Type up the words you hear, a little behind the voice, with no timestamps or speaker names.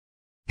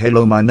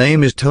Hello, my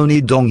name is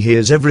Tony Dong.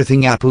 Here's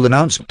everything Apple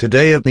announced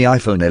today at the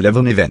iPhone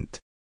 11 event.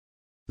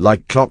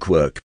 Like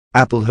clockwork,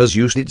 Apple has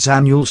used its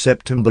annual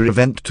September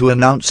event to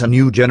announce a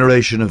new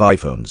generation of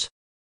iPhones.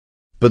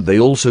 But they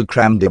also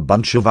crammed a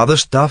bunch of other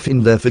stuff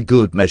in there for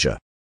good measure.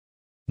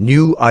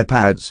 New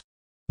iPads,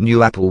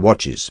 new Apple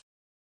Watches,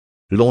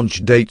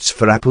 launch dates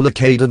for Apple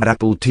Arcade and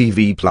Apple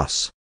TV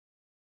Plus.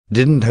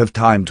 Didn't have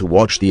time to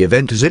watch the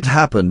event as it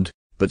happened,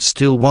 but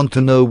still want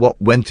to know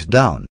what went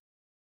down?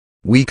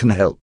 We can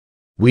help.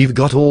 We've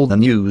got all the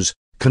news,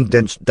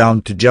 condensed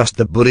down to just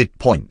the bullet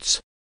points.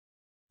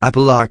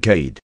 Apple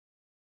Arcade.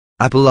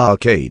 Apple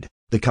Arcade,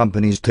 the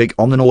company's take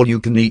on an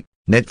all-you-can-eat,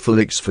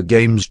 Netflix for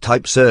games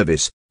type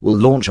service, will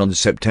launch on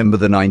September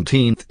the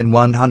 19th in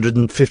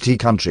 150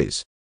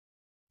 countries.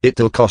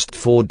 It'll cost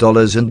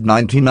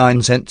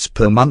 $4.99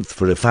 per month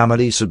for a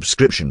family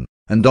subscription,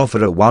 and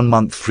offer a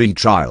 1-month free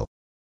trial.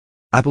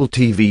 Apple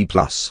TV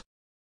Plus.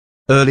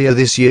 Earlier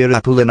this year,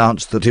 Apple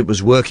announced that it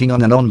was working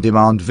on an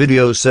on-demand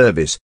video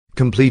service,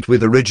 complete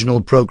with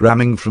original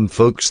programming from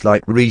folks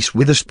like Reese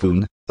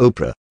Witherspoon,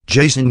 Oprah,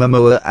 Jason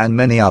Momoa and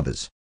many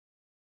others.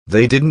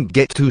 They didn't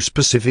get too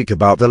specific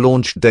about the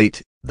launch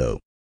date, though.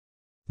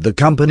 The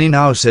company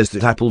now says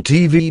that Apple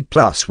TV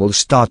Plus will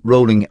start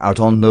rolling out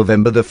on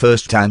November the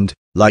 1st and,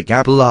 like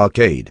Apple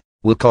Arcade,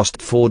 will cost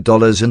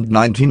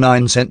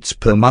 $4.99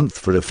 per month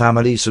for a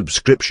family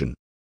subscription.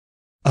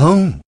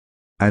 Oh!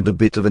 And a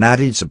bit of an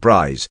added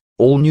surprise,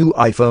 all new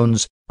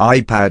iPhones,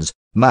 iPads,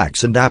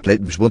 Macs and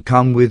applets will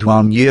come with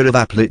 1 year of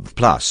Applet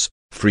Plus,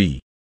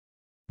 free.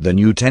 The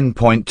new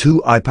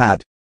 10.2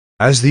 iPad.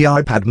 As the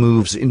iPad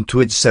moves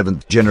into its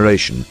 7th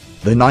generation,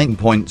 the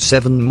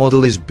 9.7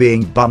 model is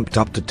being bumped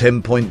up to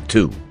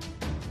 10.2.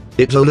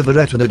 It'll have a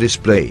Retina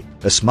display,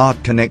 a smart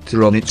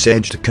connector on its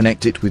edge to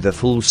connect it with a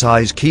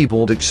full-size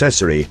keyboard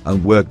accessory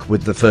and work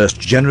with the first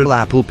general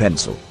Apple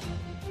Pencil.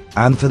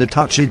 And for the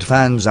Touch-It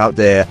fans out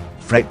there,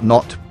 fret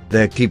not,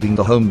 they're keeping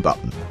the home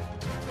button.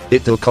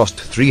 It'll cost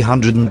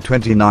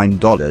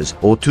 $329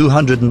 or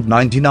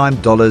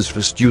 $299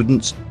 for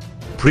students.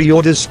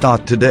 Pre-orders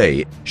start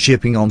today,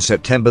 shipping on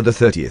September the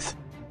 30th.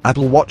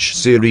 Apple Watch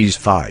Series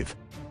 5.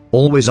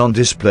 Always on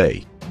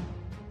display.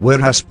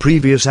 Whereas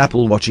previous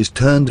Apple Watches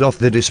turned off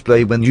the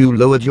display when you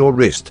lowered your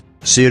wrist,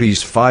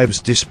 Series 5's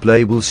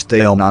display will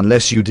stay on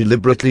unless you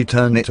deliberately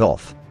turn it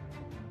off.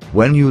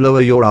 When you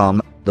lower your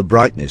arm, the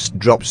brightness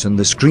drops and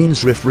the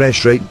screen's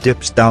refresh rate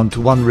dips down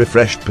to 1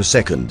 refresh per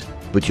second,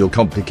 but your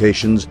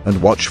complications and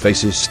watch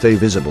faces stay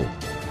visible.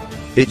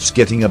 It's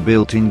getting a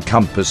built-in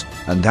compass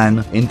and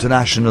an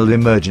international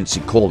emergency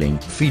calling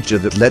feature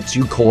that lets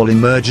you call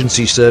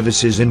emergency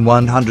services in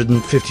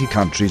 150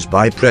 countries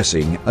by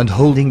pressing and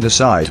holding the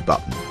side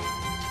button.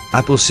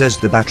 Apple says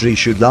the battery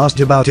should last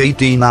about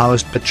 18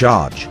 hours per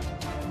charge.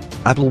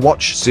 Apple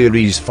Watch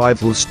Series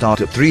 5 will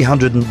start at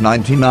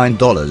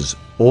 $399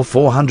 or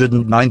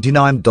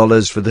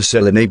 $499 for the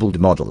cell-enabled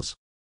models.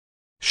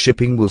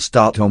 Shipping will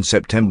start on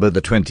September the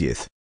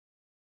 20th.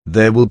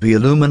 There will be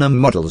aluminum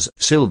models,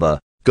 silver,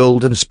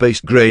 gold and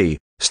space gray,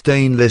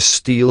 stainless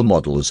steel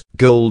models,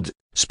 gold,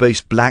 space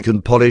black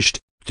and polished,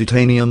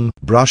 titanium,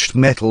 brushed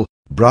metal,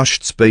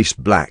 brushed space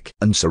black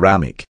and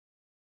ceramic.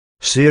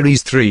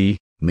 Series 3,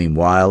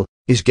 meanwhile,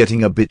 is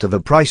getting a bit of a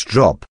price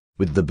drop,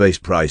 with the base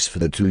price for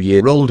the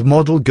 2-year-old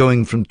model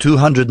going from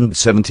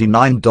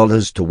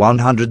 $279 to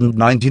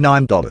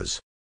 $199.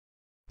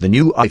 The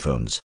new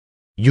iPhones.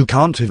 You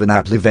can't have an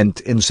Apple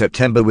event in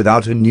September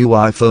without a new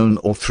iPhone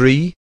or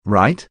 3,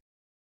 right?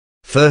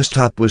 First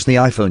up was the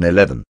iPhone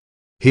 11.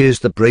 Here's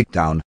the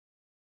breakdown.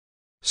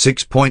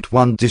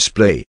 6.1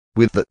 display,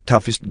 with the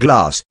toughest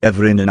glass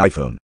ever in an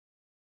iPhone.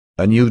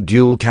 A new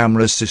dual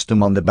camera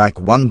system on the back,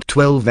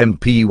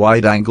 112MP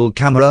wide-angle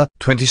camera,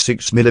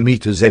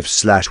 26mm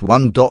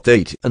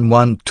f/1.8 and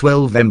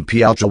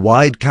 112MP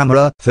ultra-wide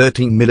camera,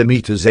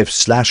 13mm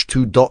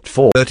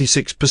f/2.4,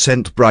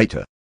 36%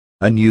 brighter.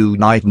 A new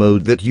night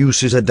mode that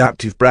uses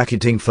adaptive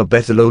bracketing for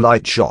better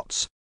low-light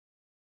shots.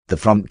 The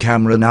front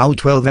camera, now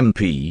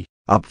 12MP,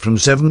 up from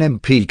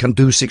 7MP, can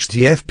do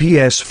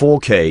 60fps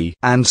 4K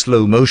and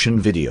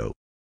slow-motion video.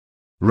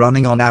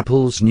 Running on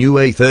Apple's new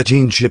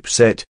A13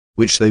 chipset,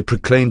 which they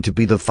proclaim to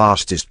be the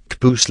fastest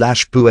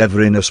CPU/PU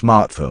ever in a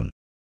smartphone.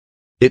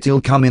 It'll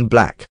come in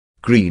black,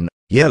 green,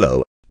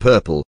 yellow,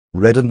 purple,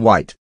 red and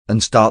white,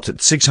 and start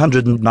at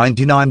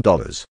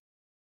 $699.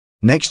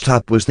 Next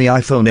up was the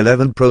iPhone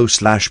 11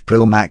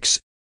 Pro/Pro Max.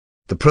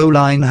 The Pro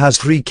line has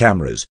 3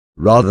 cameras,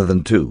 rather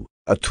than 2,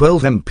 a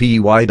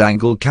 12MP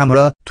wide-angle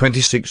camera,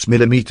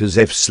 26mm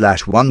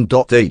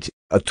f/1.8,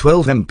 a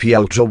 12MP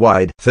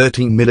ultra-wide,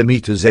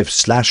 13mm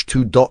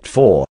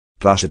f/2.4,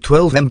 plus a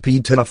 12MP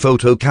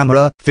telephoto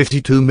camera,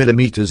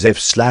 52mm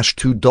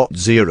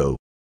f/2.0.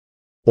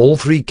 All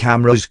 3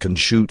 cameras can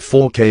shoot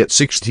 4K at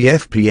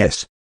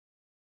 60fps.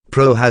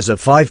 Pro has a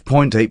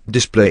 5.8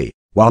 display,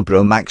 while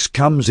Pro Max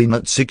comes in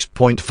at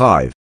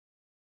 6.5.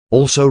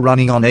 Also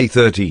running on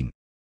A13.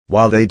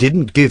 While they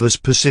didn't give a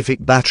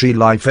specific battery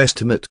life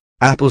estimate,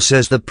 Apple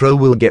says the Pro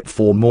will get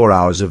 4 more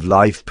hours of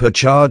life per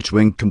charge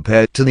when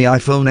compared to the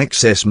iPhone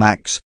XS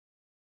Max.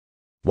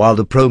 while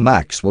the Pro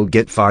Max will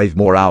get 5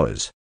 more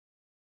hours.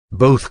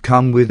 Both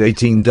come with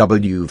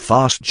 18W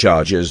fast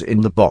chargers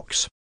in the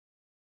box.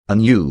 A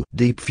new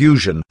Deep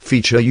Fusion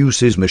feature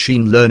uses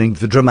machine learning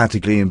for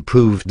dramatically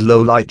improved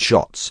low-light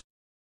shots.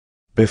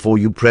 Before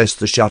you press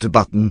the shutter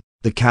button,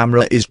 the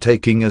camera is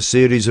taking a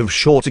series of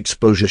short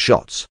exposure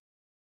shots.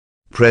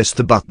 Press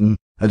the button,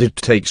 and it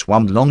takes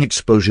one long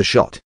exposure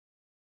shot.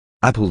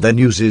 Apple then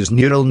uses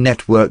neural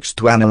networks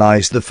to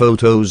analyze the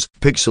photos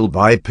pixel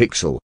by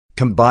pixel,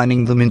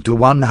 combining them into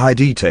one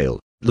high-detail,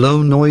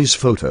 low-noise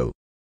photo.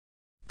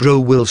 Pro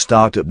will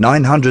start at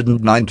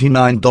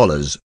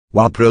 $999,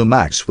 while Pro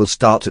Max will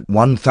start at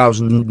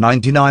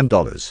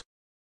 $1,099.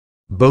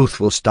 Both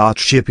will start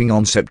shipping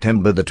on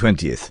September the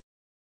 20th.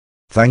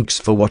 Thanks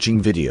for watching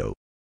video.